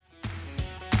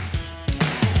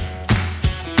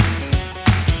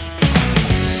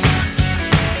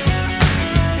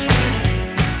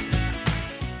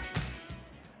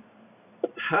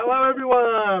Hello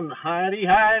everyone! Howdy,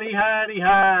 howdy, howdy,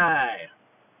 hi!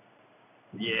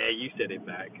 Yeah, you said it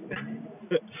back.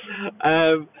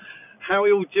 How are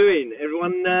we all doing?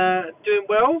 Everyone doing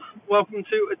well? Welcome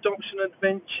to Adoption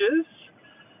Adventures.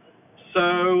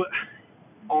 So,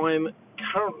 I'm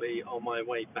currently on my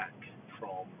way back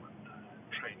from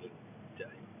training day.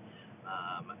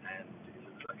 And it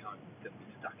looks like I'm going to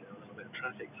be stuck in a little bit of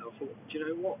traffic. So I thought, do you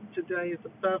know what? Today is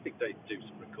the perfect day to do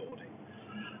some recording.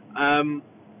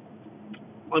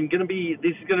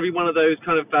 This is going to be one of those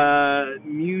kind of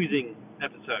musing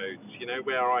episodes,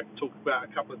 where I talk about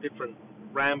a couple of different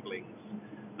ramblings,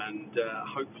 and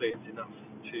hopefully it's enough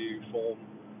to form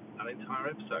an entire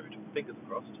episode. Fingers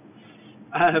crossed.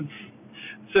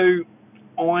 So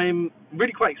I'm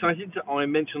really quite excited. I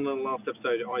mentioned in the last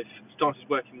episode I've started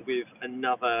working with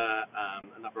another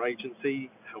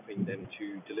agency, helping them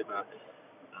to deliver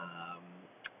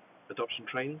adoption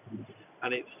training,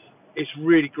 and it's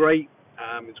really great.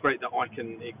 It's great that I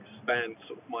can expand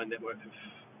sort of my network of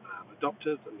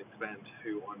adopters and expand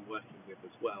who I'm working with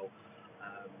as well.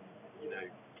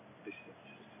 This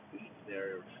is an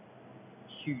area of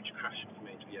huge passion for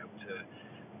me to be able to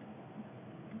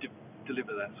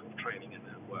deliver that sort of training and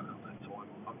work on that. So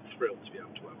I'm thrilled to be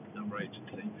able to work with another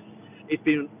agency. It's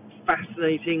been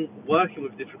fascinating working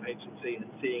with a different agency and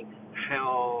seeing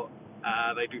how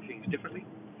they do things differently.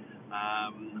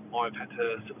 I've had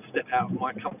to sort of step out of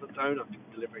my comfort zone. I've been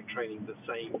delivering training the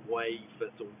same way for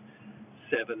sort of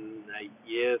 7-8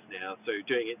 years now, so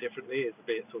doing it differently is a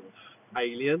bit sort of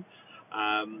alien,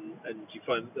 and you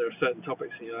find that there are certain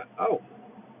topics and you're like, oh,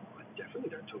 I definitely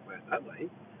don't talk about it that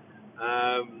way.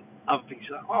 Other things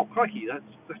you're like, oh crikey, that's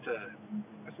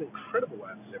an incredible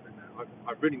way of delivering that.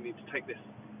 I really need to take this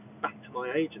back to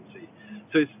my agency.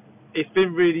 So it's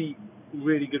been really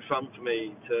good fun for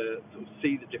me to sort of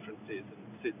see the differences and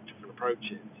see the different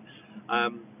approaches,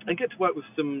 and get to work with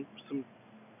some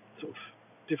sort of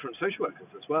different social workers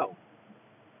as well.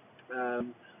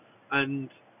 And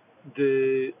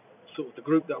the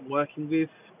group that I'm working with,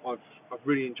 I've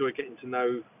really enjoyed getting to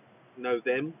know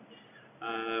them,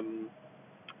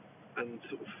 and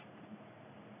sort of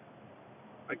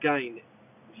again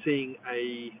seeing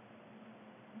a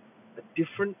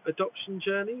different adoption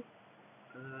journey.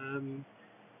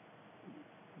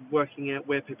 Working out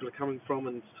where people are coming from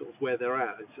and sort of where they're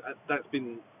at. That's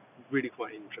been really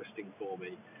quite interesting for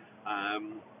me.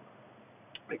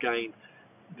 Again,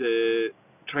 the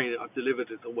training that I've delivered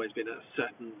has always been at a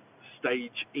certain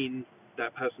stage in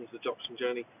that person's adoption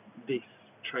journey. This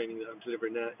training that I'm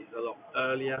delivering now is a lot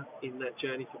earlier in that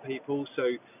journey for people.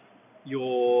 So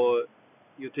you're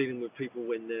dealing with people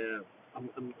when they're, I'm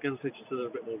going to say, just a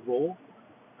little bit more raw.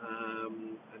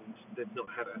 And they've not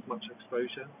had as much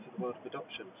exposure to the world of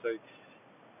adoption. So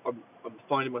I'm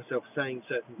finding myself saying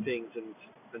certain things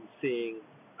and seeing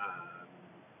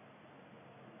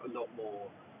a lot more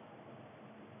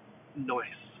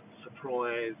nice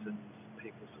surprise and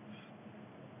people sort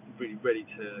of really ready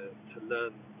to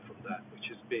learn from that, which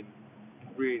has been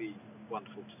really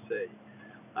wonderful to see.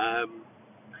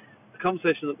 The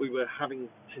conversation that we were having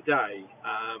today,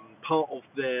 part of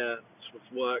their sort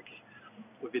of work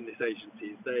within this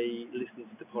agency is they listen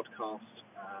to the podcast,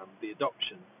 The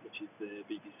Adoption, which is the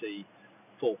BBC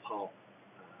 4-part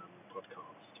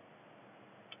podcast,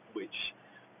 which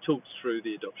talks through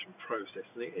the adoption process,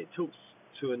 and it talks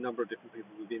to a number of different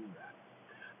people within that.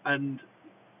 And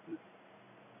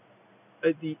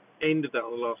at the end of that,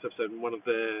 on the last episode, and one of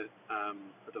the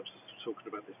adopters was talking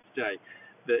about this today,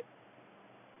 that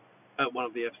at one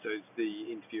of the episodes,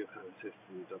 the interviewer kind of says to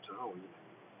the adopter, oh,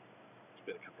 it's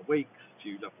been a couple of weeks, do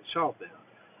you love the child now?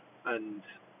 And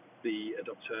the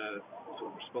adopter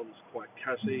sort of responds quite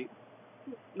casually,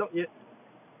 not yet,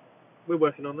 we're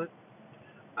working on that.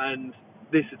 And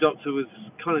this adopter was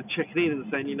kind of checking in and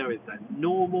saying, is that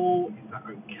normal? Is that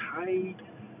okay?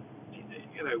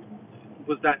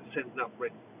 Was that sending up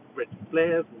red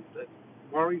flares and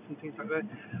worries and things like that?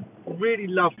 Really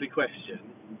lovely question.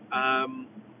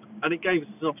 And it gave us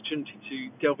an opportunity to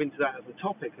delve into that as a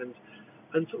topic and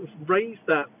sort of raise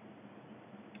that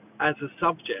as a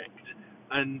subject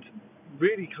and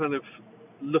really kind of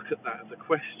look at that as a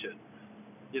question.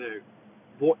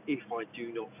 What if I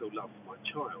do not feel love for my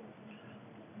child?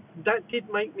 That did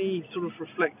make me sort of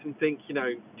reflect and think,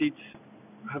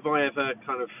 have I ever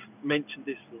kind of mentioned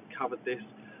this and covered this?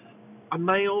 I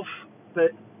may have,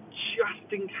 but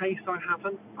just in case I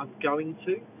haven't, I'm going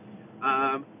to.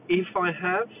 If I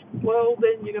have, well,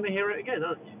 then you're going to hear it again,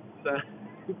 aren't you? So,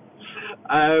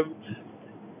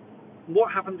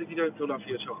 what happens if you don't feel love for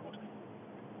your child?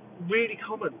 Really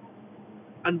common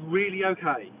and really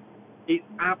okay. It's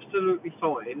absolutely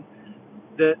fine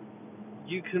that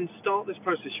you can start this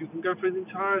process, you can go through the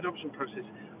entire adoption process,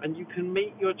 and you can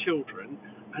meet your children,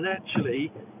 and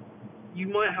actually, you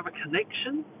might have a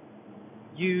connection,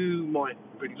 you might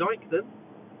really like them,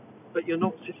 but you're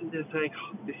not sitting there saying,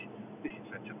 oh, this is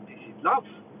fantastic, this is love.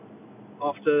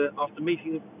 After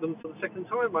meeting them for the second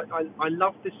time, I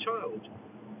love this child.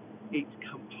 It's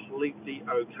completely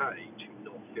okay to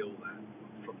not feel that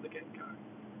from the get-go.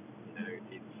 You know,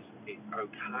 it's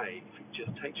okay if it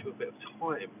just takes you a bit of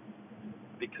time,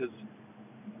 because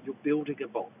you're building a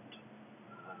bond.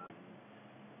 Um,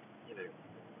 you know,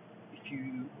 if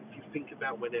you think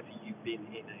about whenever you've been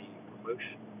in a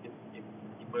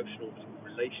emotional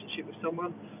relationship with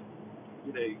someone,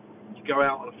 you know, you go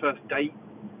out on a first date.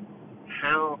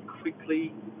 How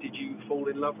quickly did you fall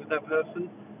in love with that person?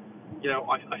 You know,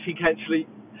 I think actually,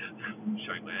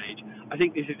 showing my age, I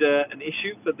think this is an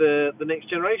issue for the next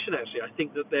generation. Actually, I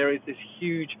think that there is this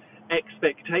huge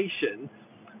expectation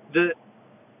that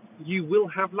you will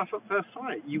have love at first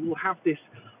sight. You will have this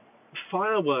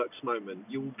fireworks moment.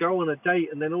 You'll go on a date,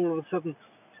 and then all of a sudden,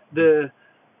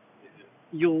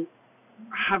 you'll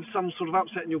have some sort of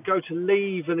upset, and you'll go to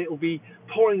leave, and it'll be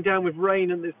pouring down with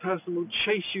rain, and this person will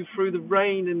chase you through the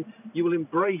rain, and you will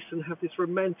embrace and have this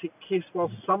romantic kiss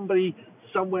while somebody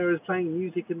somewhere is playing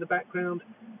music in the background.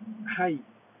 Hey,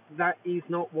 that is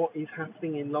not what is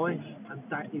happening in life, and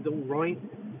that is all right.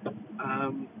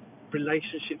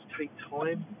 Relationships take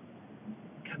time.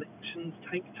 Connections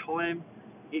take time.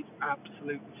 It's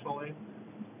absolutely fine.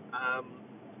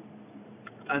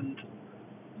 And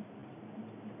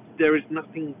there is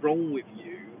nothing wrong with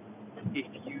you if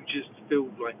you just feel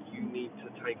like you need to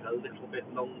take a little bit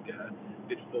longer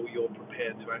before you're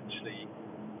prepared to actually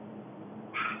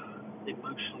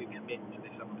emotionally commit to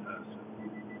this other person.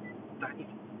 That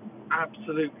is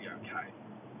absolutely okay.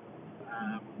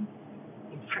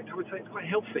 In fact, I would say it's quite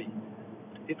healthy.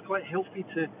 It's quite healthy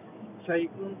to say,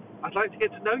 I'd like to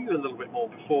get to know you a little bit more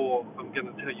before I'm going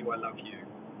to tell you I love you.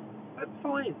 That's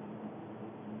fine.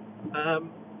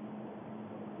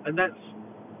 And that's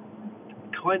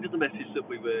kind of the message that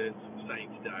we were saying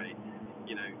today.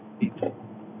 You know,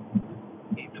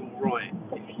 it's all right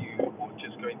if you are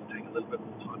just going to take a little bit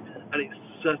more time, and it's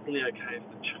certainly okay if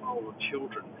the child or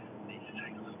children need to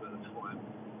take a little bit of time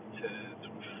to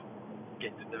sort of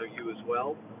get to know you as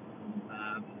well,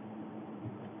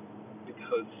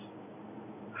 because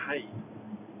hey,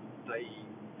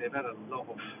 they've had a lot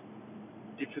of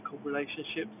difficult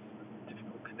relationships,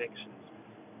 difficult connections,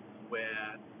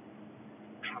 where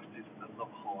trust is a lot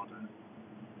harder.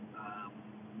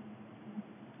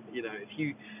 You know, if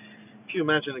you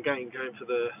imagine again going for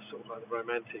the sort of like the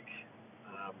romantic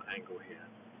angle here,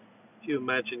 if you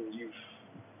imagine you've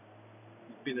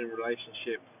been in a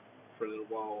relationship for a little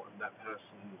while and that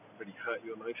person really hurt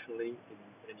you emotionally in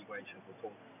any way, shape or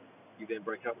form, you then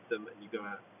break up with them and you go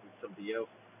out with somebody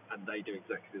else and they do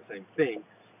exactly the same thing.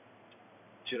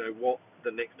 Do you know what?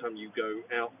 The next time you go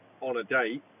out on a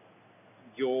date,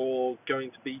 you're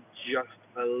going to be just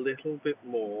a little bit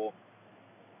more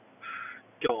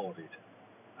guarded.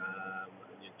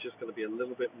 You're just going to be a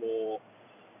little bit more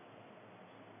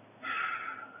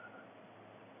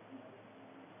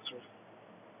sort of,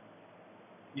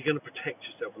 you're going to protect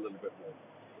yourself a little bit more,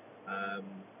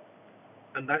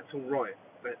 and that's all right.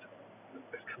 That's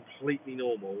completely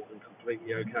normal and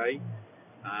completely okay.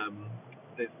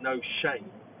 There's no shame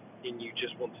in you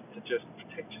just wanting to just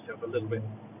protect yourself a little bit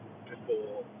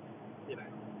before, you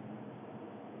know,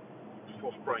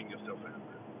 before spraying yourself out.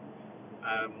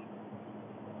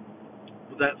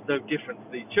 But that's no different to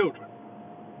these children.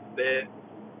 They're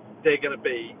going to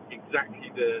be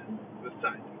exactly the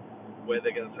same, where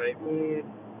they're going to say,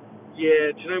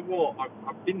 yeah, do you know what?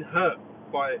 I've been hurt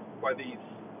by these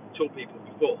tall people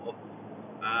before,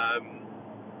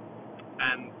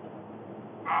 and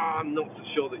I'm not so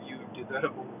sure that you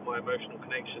deserve all my emotional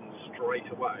connections straight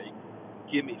away.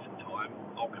 Give me some time.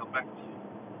 I'll come back to you.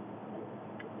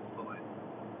 Fine.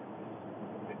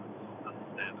 It's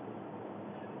understandable.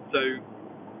 So,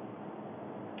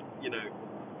 you know,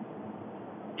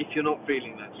 if you're not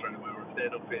feeling that straight away, or if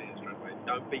they're not feeling it straight away,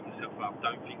 don't beat yourself up.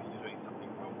 Don't think you're doing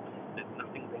something wrong. There's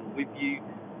nothing wrong with you,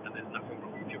 and there's nothing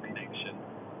wrong with your connection.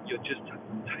 You're just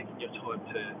taking your time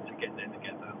to get there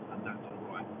together, and that's all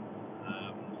right.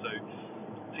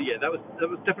 So yeah, that was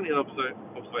definitely an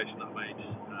observation that I made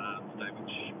today, which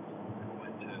I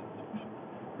wanted to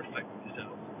reflect with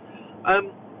yourselves.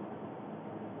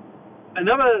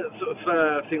 Another sort of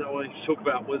thing that I wanted to talk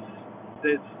about was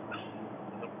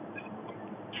I'm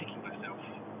kicking myself.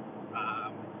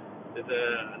 There's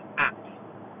an app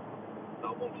that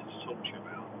I wanted to talk to you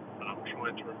about, and I'm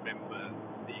trying to remember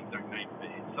the exact name of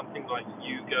it. It's something like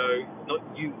Yugo, not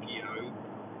Yu-Gi-Oh,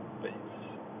 but it's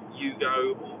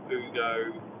Yugo or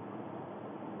Ugo,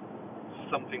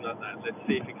 something like that. Let's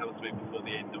see if it comes to me before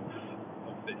the end of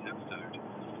this episode.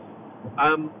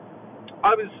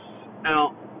 I was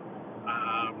out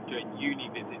doing uni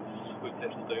visits with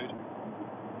Little Dude.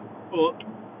 Or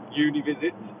uni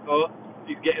visits. Oh,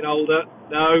 he's getting older.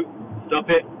 No, stop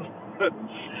it.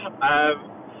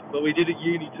 But we did a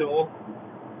uni tour,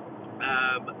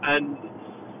 and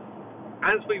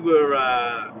as we were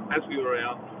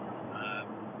out,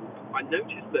 I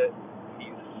noticed that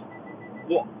his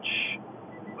watch,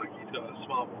 like he's got a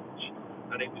smartwatch,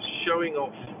 and it was showing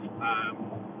off.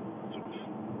 Sort of,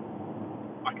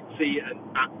 I could see an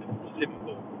app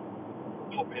symbol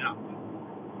popping up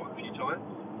quite a few times.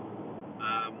 I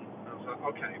was like,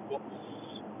 okay,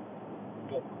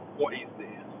 what is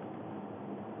this?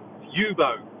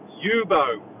 Yubo.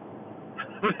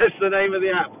 That's the name of the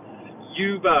app.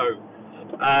 Yubo.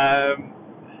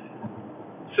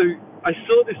 So I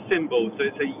saw this symbol. So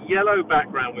it's a yellow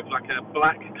background with like a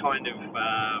black kind of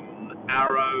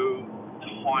arrow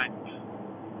type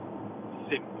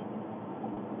symbol.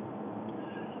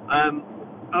 And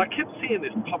I kept seeing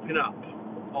this popping up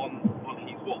on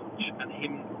his watch, and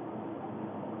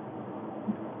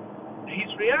his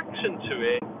reaction to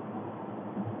it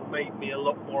made me a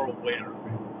lot more aware of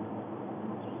it.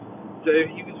 So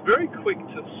he was very quick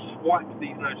to swipe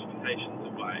these notifications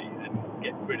away and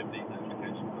get rid of these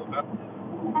notifications. I thought,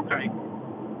 okay,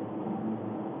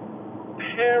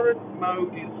 parent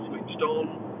mode is switched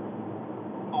on.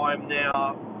 I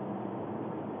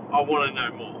want to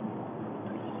know more.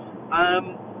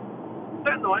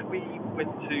 That night we went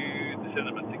to the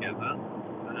cinema together,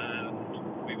 and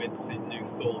we went to see the new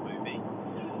Thor movie.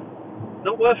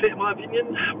 Not worth it in my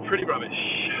opinion, pretty rubbish.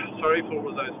 Sorry for all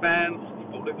of those fans,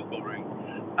 thought it was boring.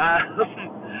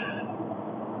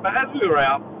 But as we were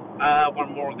out,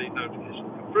 one more of these notifications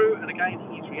come through, and again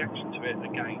his reaction to it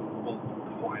was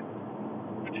quite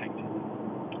protected.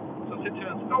 So I said to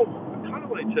him, I kind of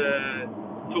wanted to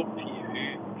talk to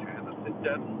you, and I said,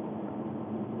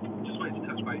 just wanted to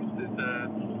touch base. There's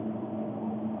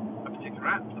a particular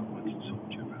app that I wanted to talk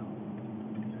to you about.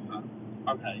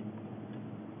 Okay.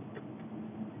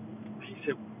 He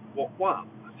said, what one?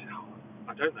 I said,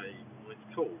 I don't know what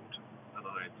it's called. And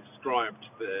I described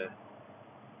the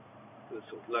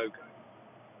sort of logo.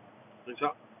 And he's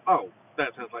like, oh,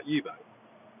 that sounds like Yubo.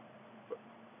 But,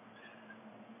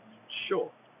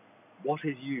 sure. What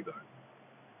is Yubo?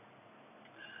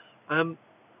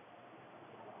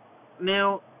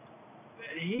 Now,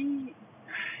 he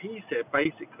said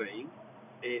basically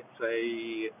it's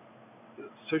a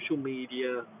social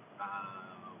media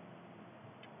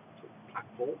sort of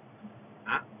platform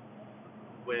app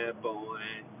whereby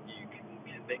you can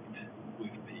connect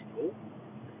with people,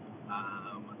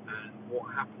 and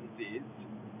what happens is,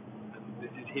 and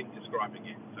this is him describing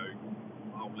it, so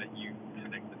I'll let you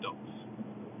connect the dots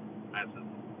as and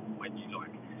when you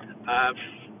like.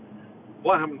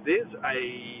 What happens is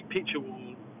a picture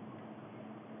will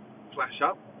flash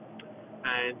up,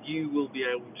 and you will be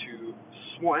able to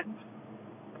swipe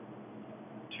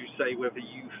to say whether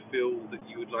you feel that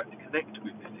you would like to connect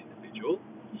with this individual,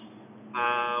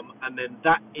 and then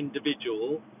that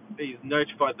individual is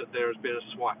notified that there has been a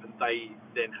swipe, and they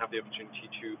then have the opportunity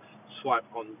to swipe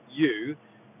on you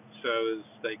so as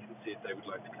they can see if they would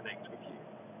like to connect with you.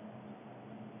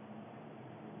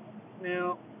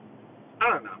 Now, I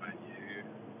don't know about you,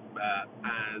 but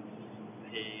as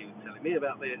he was telling me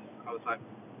about this, I was like,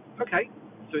 okay,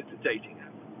 so it's a dating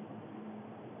app.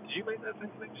 Did you make that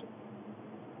same connection?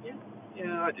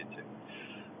 Yeah, I did too.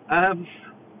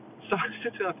 So I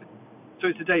said to him, so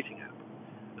it's a dating app.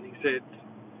 And he said,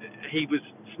 he was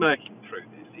smirking through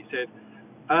this. He said,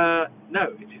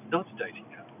 no, it is not a dating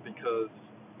app, because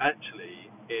actually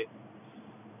it's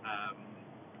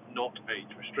not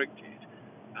age restricted,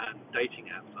 and dating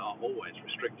apps are always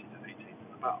restricted at 18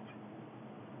 and above.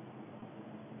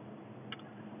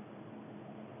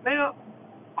 Now,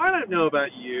 I don't know about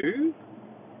you,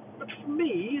 but for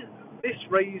me, this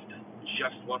raised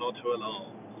just one or two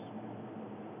alarms.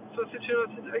 So I said to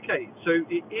him, okay, so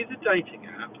it is a dating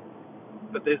app,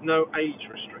 but there's no age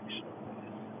restriction on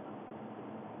this.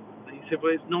 And he said,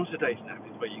 well, it's not a dating app,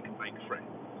 it's where you can make friends.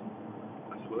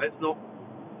 I said, well, let's not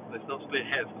split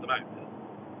hairs for the moment.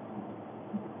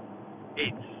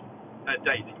 It's a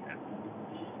dating app.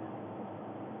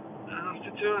 And I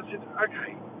said to him,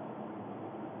 okay,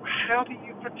 how do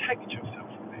you protect yourself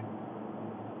from it?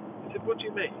 He said, what do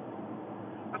you mean?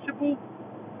 I said, well,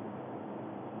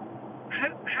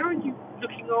 how are you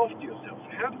looking after yourself?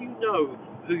 How do you know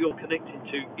who you're connecting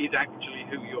to is actually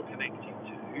who you're connecting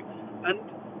to? And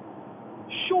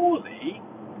surely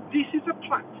this is a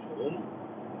platform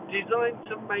designed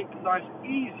to make life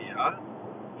easier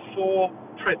for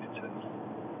predators,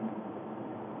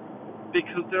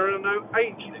 because there are no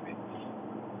age limits.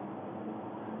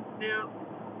 Now,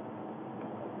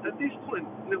 at this point,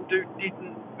 little dude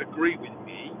didn't agree with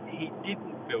me. He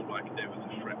didn't feel like there was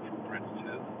a threat from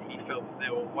predators. He felt that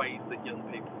there were ways that young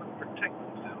people could protect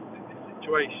themselves in this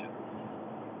situation.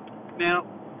 Now,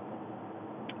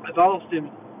 I've asked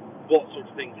him what sort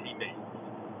of things he means.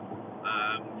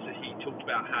 So he talked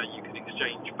about how you can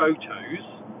exchange photos.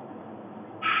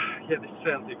 Yeah, this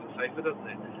sounds even safer, doesn't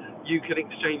it? You can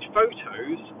exchange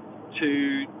photos to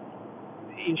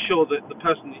ensure that the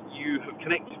person that you have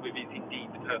connected with is indeed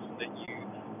the person that you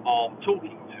are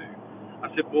talking to. I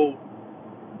said, well,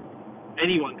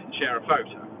 anyone can share a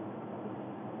photo.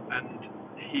 And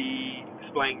he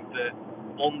explained that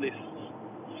on this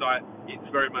site, it's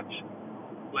very much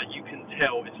like you can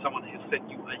tell if someone has sent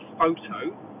you a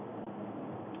photo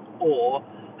or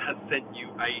has sent you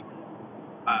a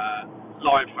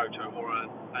live photo or a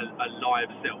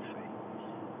live selfie.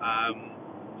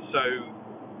 So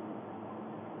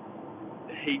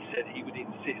he said he would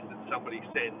insist that somebody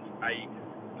sends a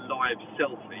live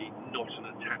selfie, not an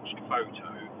attached photo.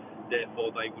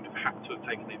 Therefore, they would have had to have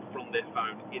taken it from their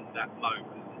phone in that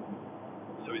moment.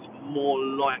 So it's more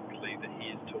likely that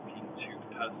he is talking to the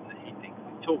person that he thinks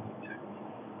he's talking to.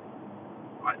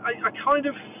 I kind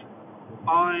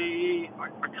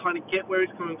of get where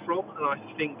he's coming from, and I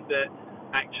think that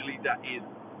actually that is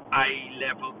a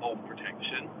level of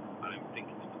protection. I don't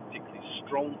think it's a particularly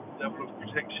strong level of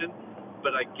protection,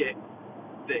 but I get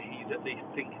that he's at least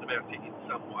thinking about it in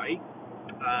some way.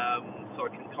 So I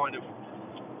can kind of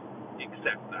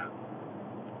accept that.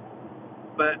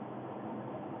 But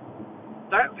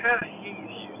that's how he's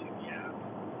using the app.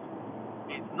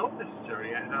 It's not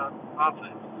necessarily how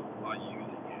others are using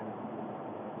it.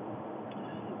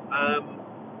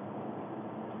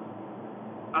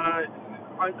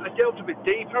 I delved a bit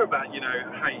deeper about,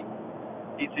 hey,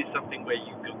 is this something where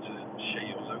you've got to share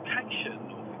your location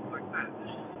or things like that?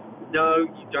 No,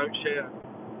 you don't share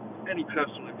any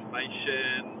personal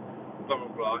information, blah,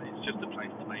 blah, blah. It's just a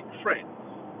place to make friends.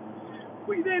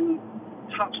 We then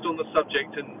touched on the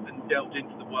subject and delved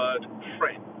into the word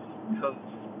friends, because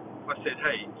I said,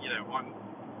 hey,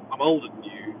 I'm older than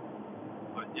you.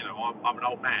 I'm an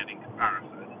old man in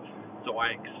comparison, so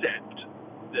I accept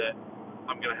that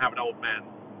I'm going to have an old man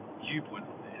viewpoint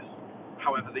on this.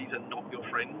 However, these are not your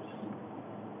friends.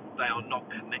 They are not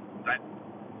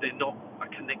they're not a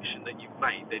connection that you've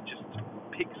made. They're just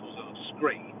pixels on a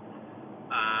screen,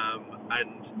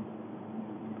 and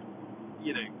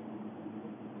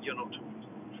you're not talking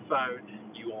to the phone.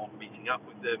 You aren't meeting up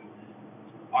with them.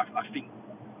 I think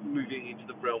moving into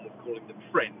the realm of calling them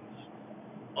friends,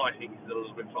 I think is a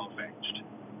little bit far-fetched.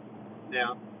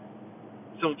 Now,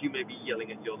 some of you may be yelling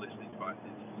at your listening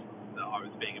devices that I was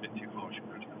being a bit too harsh and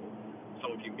critical.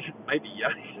 Some of you may be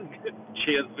yelling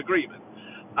cheers of agreement.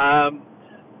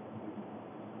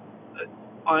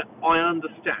 I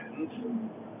understand,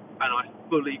 and I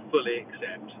fully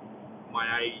accept my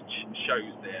age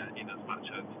shows there, in as much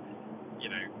as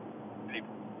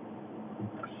people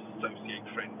associate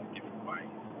friends in different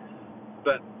ways.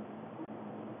 But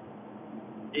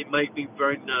it made me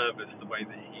very nervous the way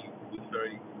that he was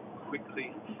very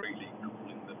quickly and freely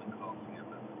calling them and classing them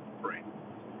as friends.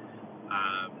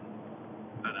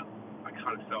 And I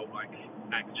kind of felt like,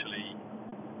 actually,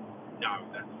 no,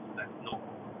 that's not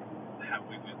how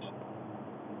we would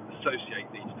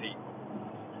associate these people.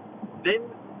 Then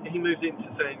he moved into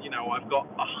saying, I've got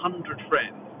 100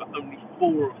 friends, but only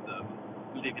 4 of them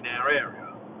live in our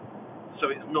area, so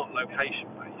it's not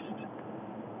location-based.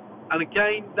 And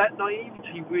again, that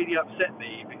naivety really upset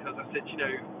me, because I said,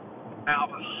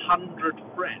 out of 100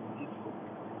 friends,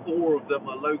 4 of them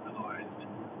are localized.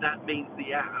 That means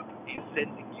the app is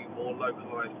sending you more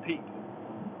localized people.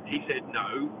 He said,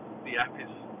 no, the app is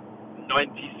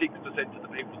 96% of the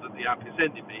people that the app is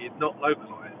sending me is not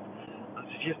localized. I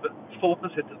said, yes, but 4%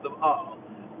 of them are,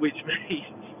 which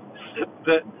means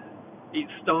that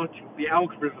the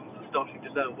algorithms are starting to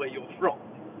learn where you're from,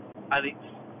 and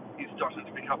it's starting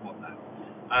to pick up on that.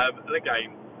 And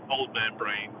again, old man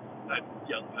brain and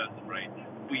young person brain,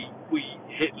 we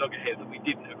hit loggerheads and we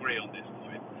didn't agree on this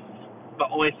point. But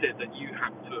I said that you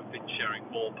have to have been sharing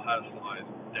more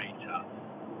personalised data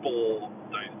for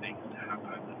those things to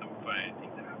happen and for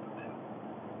anything to happen there.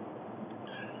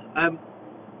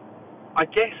 I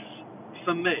guess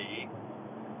for me,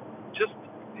 just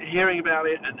hearing about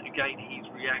it, and again his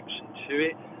reaction to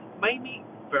it, made me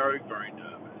very, very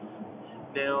nervous.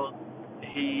 Now,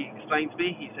 he explained to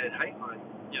me, he said, hey,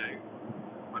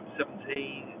 I'm 17,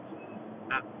 it's an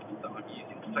app that I'm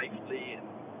using safely and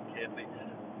carefully.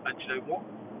 And you know what?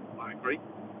 I agree.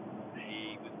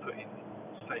 He was putting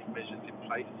safe measures in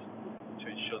place to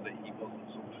ensure that he wasn't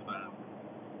sort of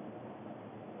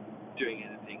doing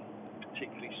anything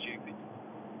particularly stupid.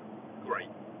 Great.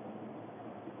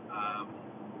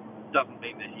 Doesn't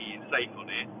mean that he is safe on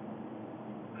it,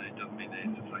 and it doesn't mean that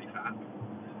it's a safe app.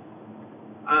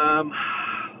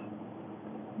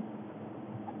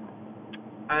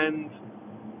 And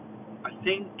I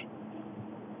think,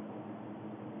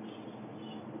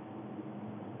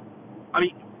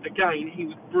 again, he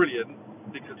was brilliant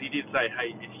because he did say,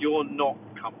 hey, if you're not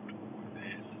comfortable with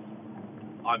this,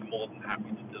 I'm more than happy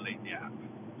to delete the app.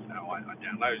 So I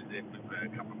downloaded it with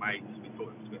a couple of mates. We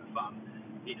thought it was a bit of fun.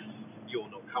 If you're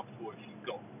not comfortable, if you've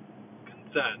got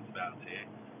concerns about it,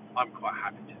 I'm quite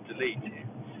happy to delete it.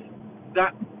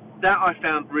 That I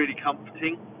found really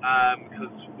comforting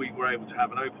because we were able to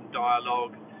have an open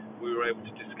dialogue. We were able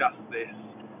to discuss this,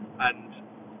 and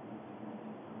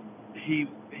he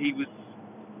was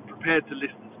prepared to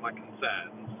listen to my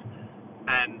concerns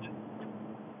and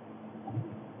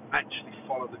actually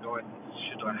follow the guidance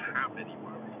should I have any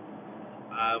worry.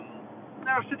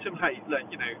 Now I said to him, hey, look,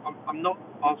 I'm not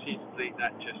asking you to delete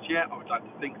that just yet. I would like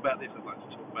to think about this. I'd like to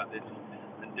talk about this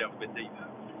and delve a bit deeper.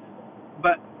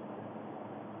 But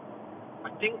I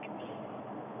think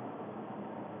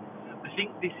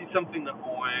this is something that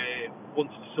I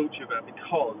wanted to talk to you about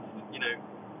because,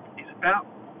 it's about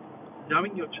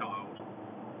knowing your child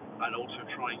and also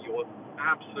trying your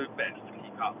absolute best to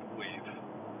keep up with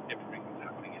everything that's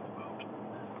happening in the world.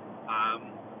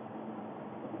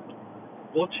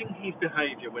 Watching his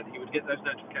behaviour when he would get those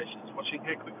notifications, watching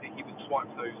how quickly he would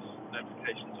swipe those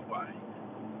notifications away,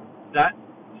 that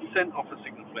sent off a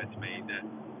signal flare to me that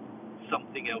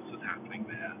something else was happening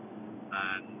there,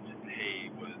 and he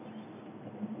was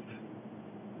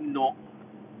not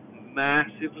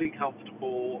massively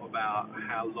comfortable about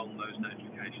how long those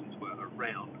notifications were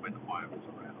around when I was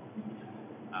around.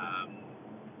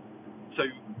 So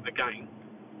again,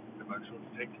 emotional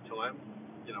detective time,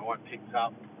 I picked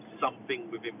up something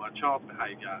within my child's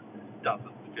behaviour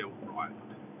doesn't feel right.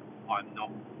 I'm not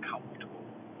comfortable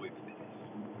with this.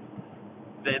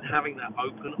 Then having that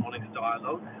open, honest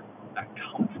dialogue, that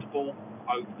comfortable,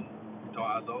 open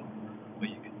dialogue where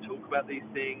you can talk about these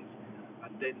things,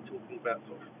 and then talking about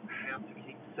sort of how to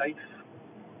keep safe,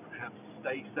 how to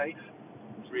stay safe,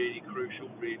 is really crucial,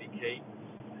 really key.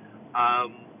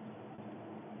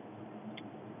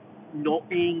 Not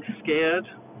being scared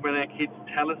when our kids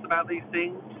tell us about these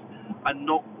things and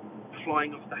not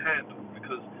flying off the handle,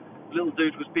 because little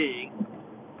dude was being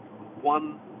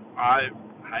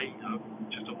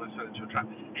just almost fell into a trap.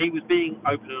 He was being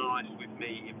open and honest with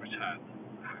me in return.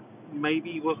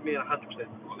 Maybe he wasn't being 100%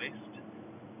 honest,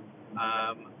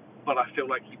 but I feel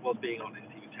like he was being honest.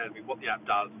 He was telling me what the app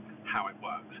does, how it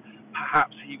works.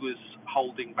 Perhaps he was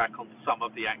holding back on some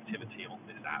of the activity on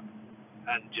this app,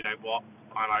 and you know what?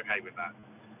 I'm okay with that.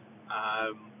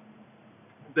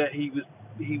 But he was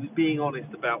being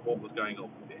honest about what was going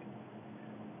on with it.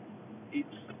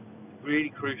 It's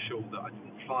really crucial that I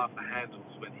didn't fly off the handles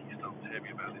when he started telling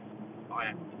me about it.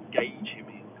 I engage him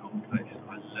in conversation.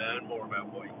 I learn more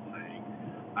about what he's saying,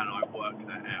 and I work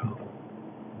that out.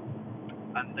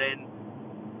 And then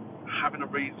having a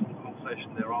reasonable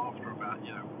conversation thereafter about,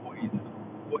 what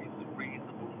is the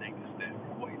reasonable next step,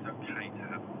 what is okay to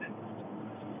happen next.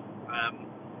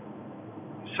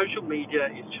 Social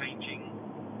media is changing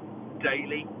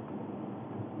daily.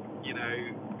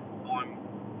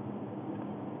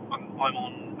 I'm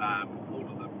on all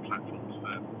of the platforms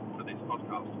for this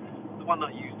podcast. The one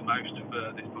that I use the most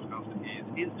for this podcast is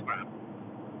Instagram,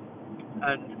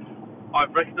 and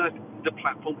I've recognised the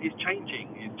platform is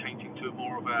changing. It's changing to a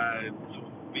more of a sort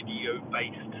of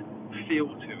video-based feel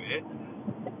to it.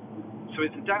 So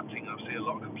it's adapting. I've seen a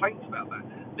lot of complaints about that.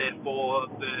 Therefore,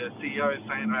 the CEO is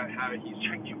saying about how he's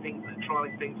changing things and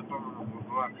trying things, blah, blah, blah,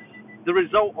 blah. The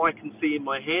result I can see in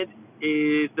my head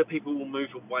is that people will move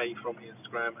away from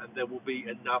Instagram, and there will be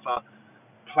another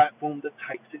platform that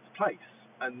takes its place,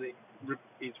 and it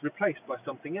is replaced by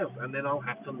something else, and then I'll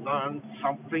have to learn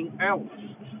something else.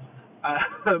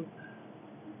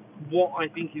 What I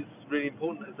think is really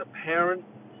important as a parent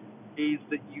is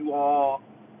that you are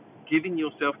giving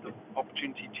yourself the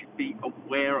opportunity to be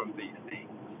aware of these things,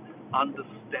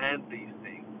 understand these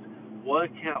things,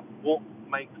 work out what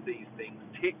makes these things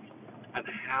tick and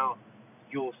how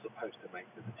you're supposed to make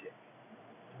them tick.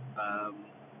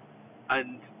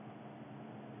 and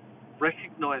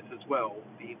recognise as well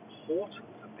the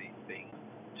importance of these things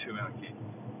to our kids.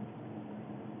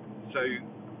 So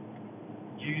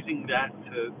using that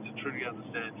to truly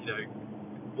understand,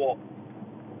 what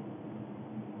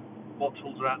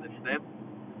tools are out there for them,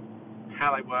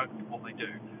 how they work, what they do.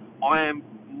 I am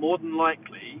more than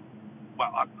likely,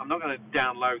 I'm not going to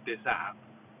download this app,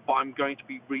 but I'm going to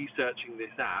be researching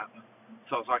this app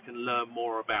so as I can learn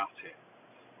more about it.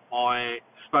 I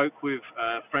spoke with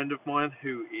a friend of mine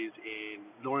who is in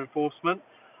law enforcement,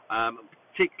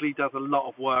 particularly does a lot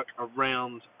of work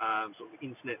around sort of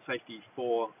internet safety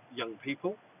for young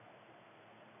people.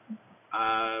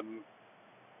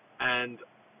 And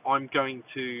I'm going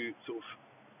to sort of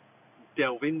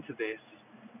delve into this,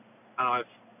 and I've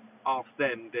asked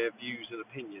them their views and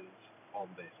opinions on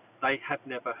this. They had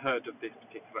never heard of this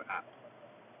particular app,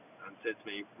 and said to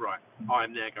me, right,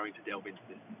 I'm now going to delve into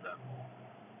this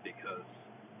because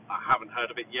I haven't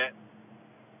heard of it yet,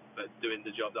 but doing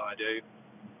the job that I do,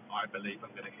 I believe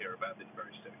I'm going to hear about this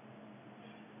very soon.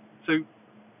 So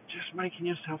just making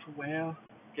yourself aware,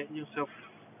 getting yourself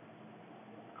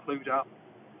clued up,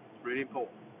 is really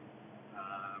important.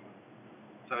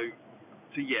 So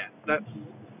yeah, that's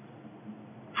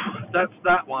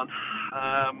that one.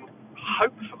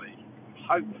 Hopefully,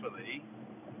 I'm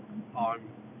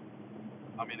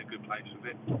in a good place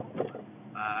with it.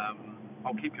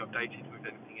 I'll keep you updated with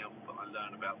anything else that I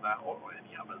learn about that, or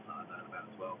any others that I learn about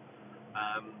as well.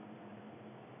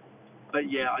 But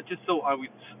yeah, I just thought I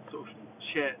would sort of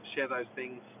share those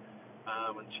things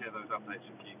and share those updates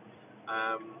with you.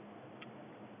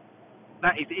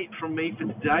 That is it from me for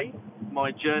today.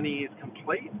 My journey is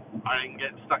complete. I didn't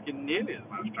get stuck in nearly as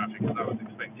much traffic as I was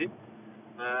expecting.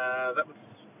 That was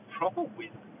proper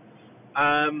win.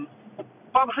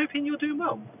 But I'm hoping you're doing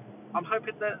well. I'm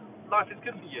hoping that life is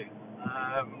good for you.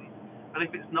 And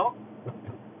if it's not,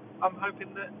 I'm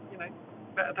hoping that,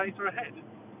 better days are ahead.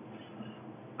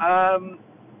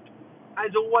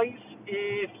 As always,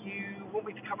 if you want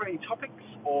me to cover any topics,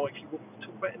 or if you want me to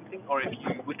talk about anything, or if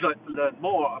you would like to learn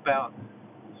more about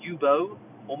Yubo,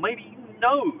 or maybe you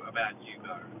know about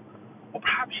Yubo, or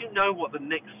perhaps you know what the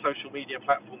next social media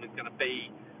platform is going to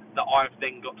be that I've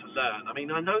then got to learn. I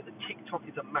mean, I know that TikTok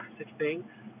is a massive thing,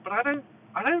 but I don't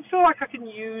feel like I can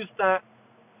use that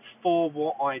for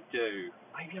what I do.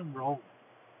 Maybe I'm wrong.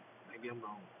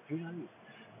 Who knows?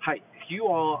 Hey, if you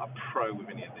are a pro with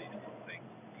any of these sort of things,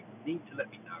 you need to let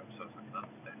me know so I can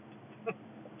understand.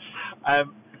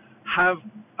 Have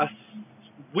a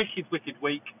wicked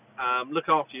week. Look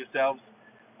after yourselves.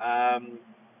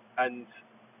 And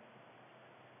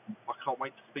I can't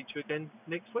wait to speak to you again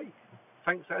next week.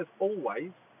 Thanks as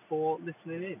always for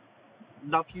listening in.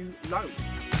 Love you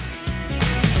loads.